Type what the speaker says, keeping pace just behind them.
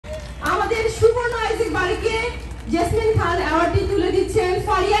Jasmin Khan awardটি তুলে দিচ্ছেন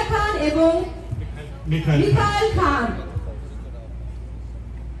ফারিয়া খান এবং Mikhail Khan.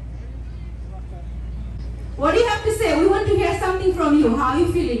 What do you have to say? We want to hear something from you. How are you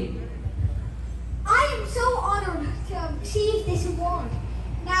feeling? I am so honored to receive this award.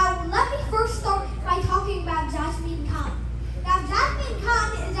 Now, let me first start by talking about Jasmin Khan. Now, Jasmin Khan,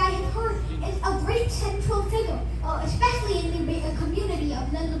 as I have heard, is a great central figure, especially in the community of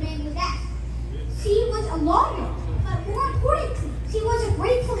Little Bangladesh. She was a lawyer, but more importantly, she was a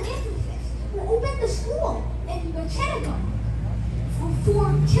great philanthropist who opened a school in the synagogue for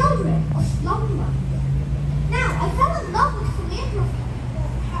children of slumlords. Now, I fell in love with philanthropy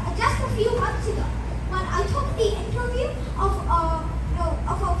just a few months ago when I took the interview of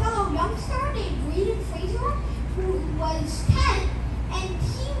a fellow youngster named Reed Fraser, who was 10, and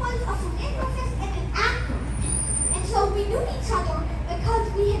he was a philanthropist and an actor. And so we knew each other because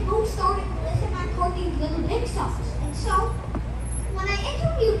we had both started Melissa McCarthy's Little Big Stars. And so when I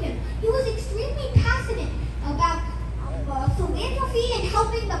interviewed him, he was extremely passionate about philanthropy and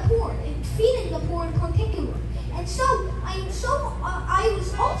helping the poor, and feeding the poor in particular. And so I was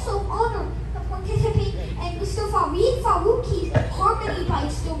also honored to participate in Mr. Fareed Faruqi's Harmony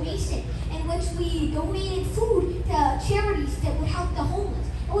Bites donation, in which we donated food to charities that would help the homeless.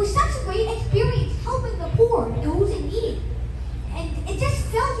 It was such a great experience helping the poor and those in need. And it just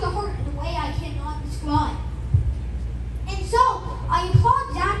fills your heart in a way I cannot describe. And so I applaud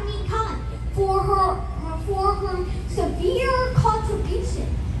Jasmin Khan for her severe contribution,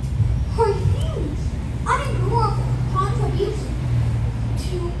 her huge, unignorable contribution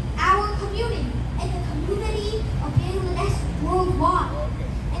to our community and the community of Bangladesh worldwide.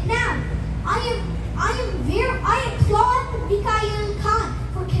 And now, I applaud Mikhail Khan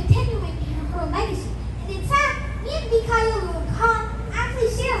for continuing her legacy. And in fact, me and Mikhail Khan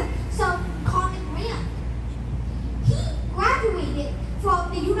actually share some common ground. He graduated from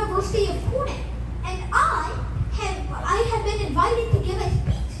the University of Pune, and I have been invited to give a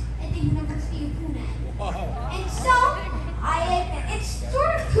speech at the University of Pune. And so, it's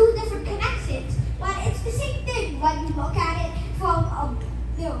sort of two different connections, but it's the same thing when you look at it from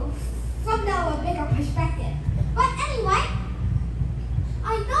the bigger perspective. But anyway,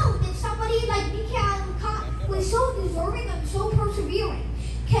 I know that somebody like Mikhail Khan, who is so deserving and so persevering,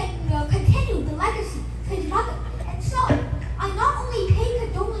 can continue the legacy of his mother. And so, I not only pay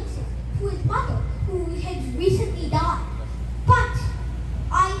condolences to his mother, who has recently died, but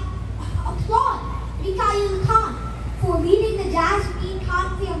I applaud Mikhail Khan for leading the Jasmin Khan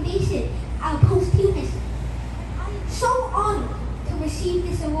Foundation posthumously. I am so honored to receive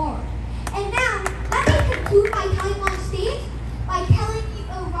this award. And now, let me conclude my time on stage by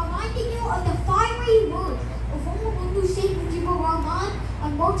reminding you of the fiery words of Bangabandhu Sheikh Mujibur Rahman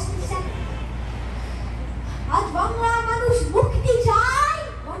on March the 2nd. আজ বাংলা মানুষ মুক্তি চায়,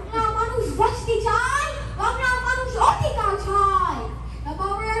 বাংলা মানুষ বাঁচতে চায়, বাংলা মানুষ অধিকার চায়।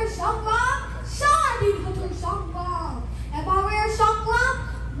 এবারের সংগ্রাম স্বাধীনতার সংগ্রাম, এবারের সংগ্রাম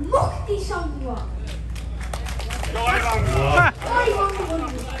মুক্তি সংগ্রাম।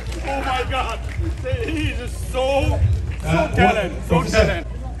 Oh my God! He is so talented.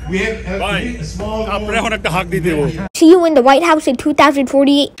 We have a small. See you in the White House in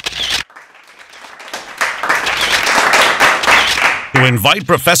 2048. To invite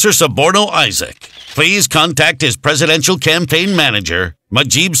Professor Soborno Isaac, please contact his presidential campaign manager,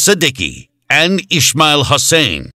 Majib Siddiqui, and Ismail Hussain.